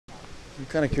I'm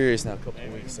kind of curious now, a couple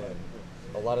of weeks in.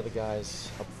 A lot of the guys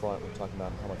up front were talking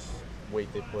about how much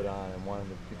weight they put on and wanting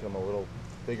to become a little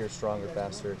bigger, stronger,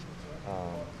 faster,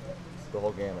 um, the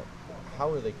whole gamut.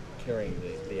 How are they carrying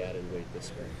the added weight this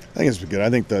spring? I think it's been good. I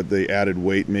think that the added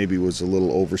weight maybe was a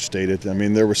little overstated. I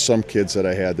mean, there were some kids that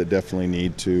I had that definitely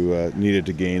needed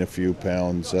to gain a few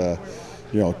pounds.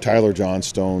 Tyler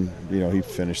Johnstone. He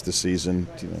finished the season,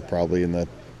 probably in the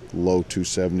low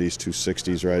 270s,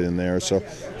 260s, right in there. So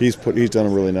he's done a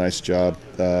really nice job.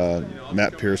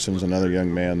 Matt Pearson's another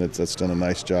young man that's done a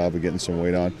nice job of getting some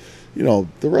weight on.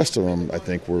 The rest of them, I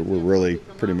think, were really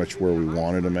pretty much where we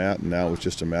wanted them at, and now it's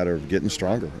just a matter of getting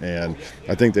stronger. And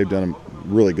I think they've done a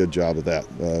really good job of that,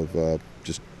 of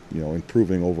just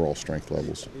improving overall strength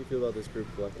levels. How do you feel about this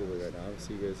group collectively right now?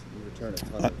 Obviously, you return a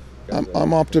ton of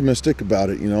I'm optimistic about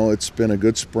it. It's been a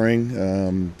good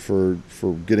spring for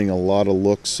getting a lot of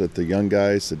looks at the young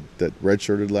guys that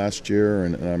redshirted last year,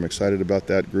 and I'm excited about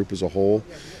that group as a whole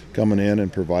coming in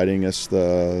and providing us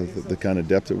the kind of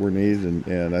depth that we need,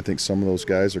 and I think some of those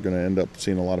guys are going to end up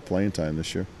seeing a lot of playing time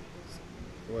this year.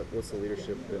 What's the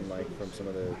leadership been like from some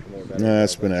of the more veteran It's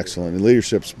guys been last excellent. The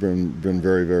leadership's been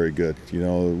very, very good.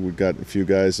 We've got a few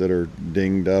guys that are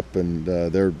dinged up, and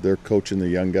they're coaching the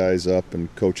young guys up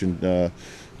and coaching,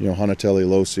 Hanatelli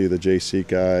Losi, the JC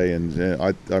guy, and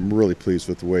I'm really pleased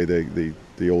with the way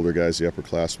the older guys, the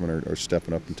upperclassmen, are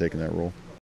stepping up and taking that role.